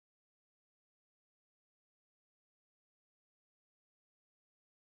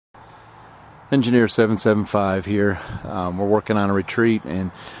Engineer 775 here. We're working on a retreat,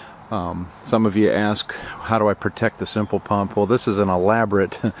 and some of you ask, how do I protect the simple pump? Well, this is an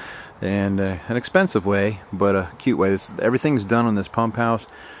elaborate and an expensive way, but a cute way. Everything's done on this pump house,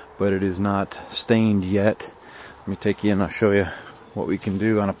 but it is not stained yet. Let me take you in, I'll show you what we can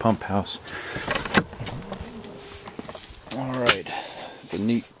do on a pump house. Alright, it's a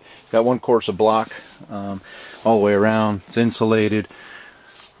neat, got one course of block all the way around. It's insulated.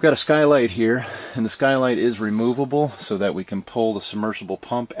 We've got a skylight here, and the skylight is removable so that we can pull the submersible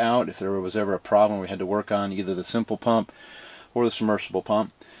pump out if there was ever a problem we had to work on either the simple pump or the submersible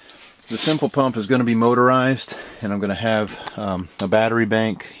pump. The simple pump is going to be motorized, and I'm going to have a battery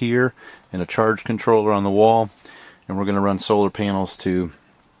bank here and a charge controller on the wall, and we're going to run solar panels to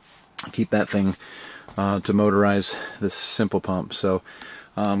keep that thing to motorize this simple pump. So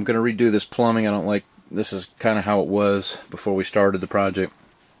I'm going to redo this plumbing. I don't like, this is kind of how it was before we started the project.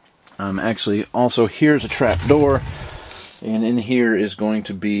 Actually, also here's a trap door, and in here is going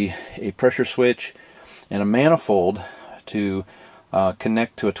to be a pressure switch and a manifold to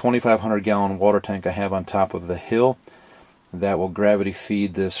connect to a 2,500 gallon water tank I have on top of the hill that will gravity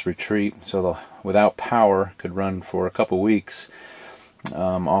feed this retreat, so without power could run for a couple weeks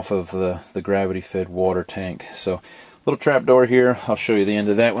off of the gravity fed water tank. So little trap door here. I'll show you the end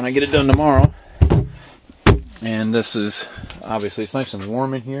of that when I get it done tomorrow. And this is, obviously it's nice and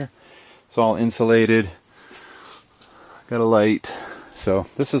warm in here. It's all insulated, got a light. So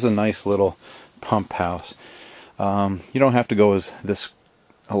this is a nice little pump house. You don't have to go as this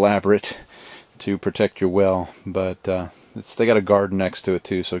elaborate to protect your well, but they got a garden next to it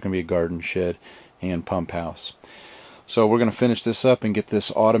too, so it can be a garden shed and pump house. So we're going to finish this up and get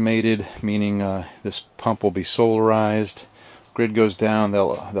this automated, meaning this pump will be solarized. Grid goes down,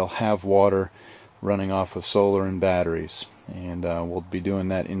 they'll have water running off of solar and batteries, and we'll be doing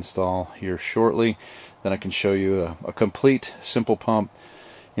that install here shortly. Then I can show you a complete simple pump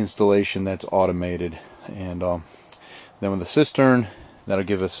installation that's automated, and then with the cistern, that'll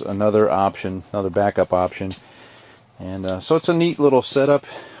give us another option, another backup option. And so it's a neat little setup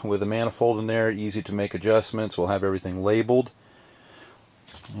with a manifold in there, easy to make adjustments. We'll have everything labeled,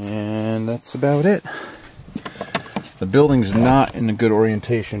 and that's about it. The building's not in a good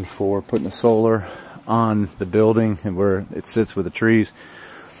orientation for putting the solar on the building and where it sits with the trees.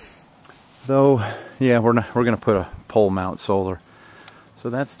 Though, yeah, we're going to put a pole mount solar. So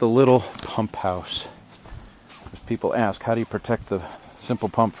that's the little pump house. People ask, how do you protect the simple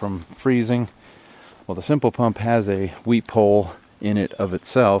pump from freezing? Well, the simple pump has a wheat pole in it of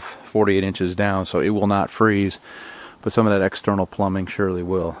itself, 48 inches down, so it will not freeze. But some of that external plumbing surely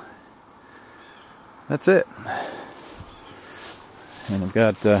will. That's it. And I've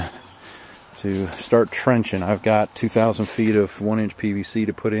got to start trenching. I've got 2,000 feet of 1-inch PVC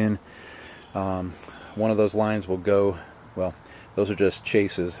to put in. One of those lines will go, well, those are just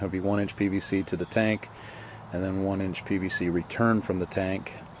chases. It'll be 1-inch PVC to the tank, and then 1-inch PVC return from the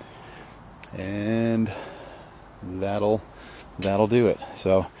tank, and that'll do it.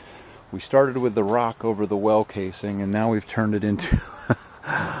 So we started with the rock over the well casing, and now we've turned it into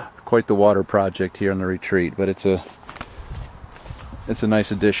quite the water project here on the retreat. But it's a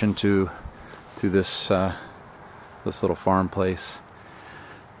nice addition to this this little farm place.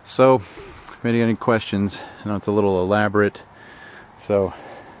 So if you have any questions, I know it's a little elaborate, so,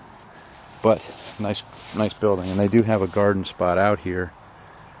 but nice building, and they do have a garden spot out here,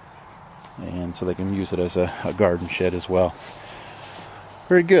 and so they can use it as a garden shed as well.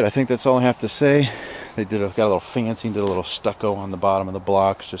 Very good. I think that's all I have to say. They got a little fancy, did a little stucco on the bottom of the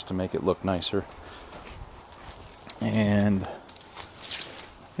blocks just to make it look nicer, and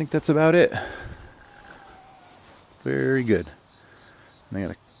I think that's about it. Very good. And they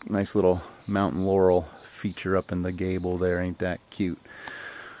got a nice little mountain laurel feature up in the gable there. Ain't that cute?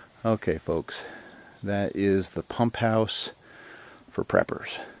 Okay, folks, that is the pump house for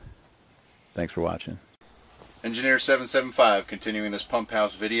preppers. Thanks for watching. Engineer 775 continuing this pump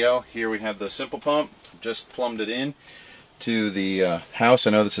house video. Here we have the simple pump. Just plumbed it in to the house.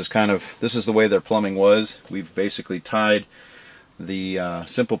 I know this is this is the way their plumbing was. We've basically tied the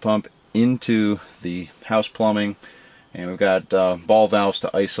simple pump into the house plumbing, and we've got ball valves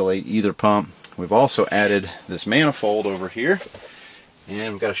to isolate either pump. We've also added this manifold over here,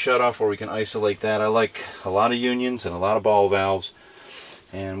 and we've got a shutoff where we can isolate that. I like a lot of unions and a lot of ball valves.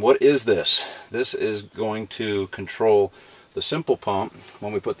 And what is this? This is going to control the simple pump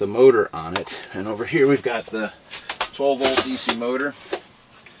when we put the motor on it. And over here we've got the 12 volt DC motor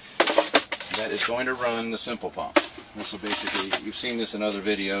that is going to run the simple pump. This will basically, you've seen this in other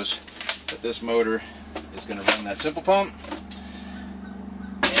videos, but this motor is going to run that simple pump.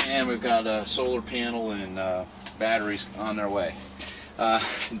 And we've got a solar panel and batteries on their way.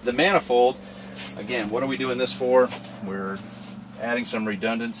 The manifold, again, what are we doing this for? We're adding some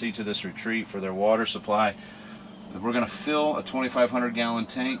redundancy to this retreat for their water supply. We're going to fill a 2,500 gallon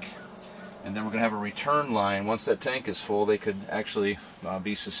tank, and then we're going to have a return line. Once that tank is full, they could actually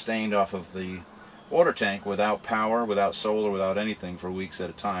be sustained off of the water tank without power, without solar, without anything for weeks at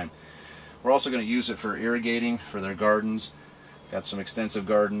a time. We're also going to use it for irrigating for their gardens. Got some extensive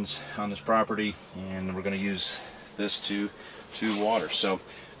gardens on this property, and we're going to use this to water. So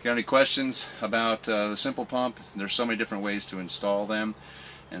if you got any questions about the simple pump, there's so many different ways to install them,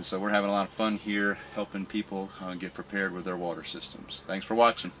 and so we're having a lot of fun here helping people get prepared with their water systems. Thanks for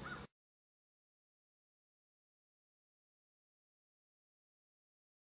watching.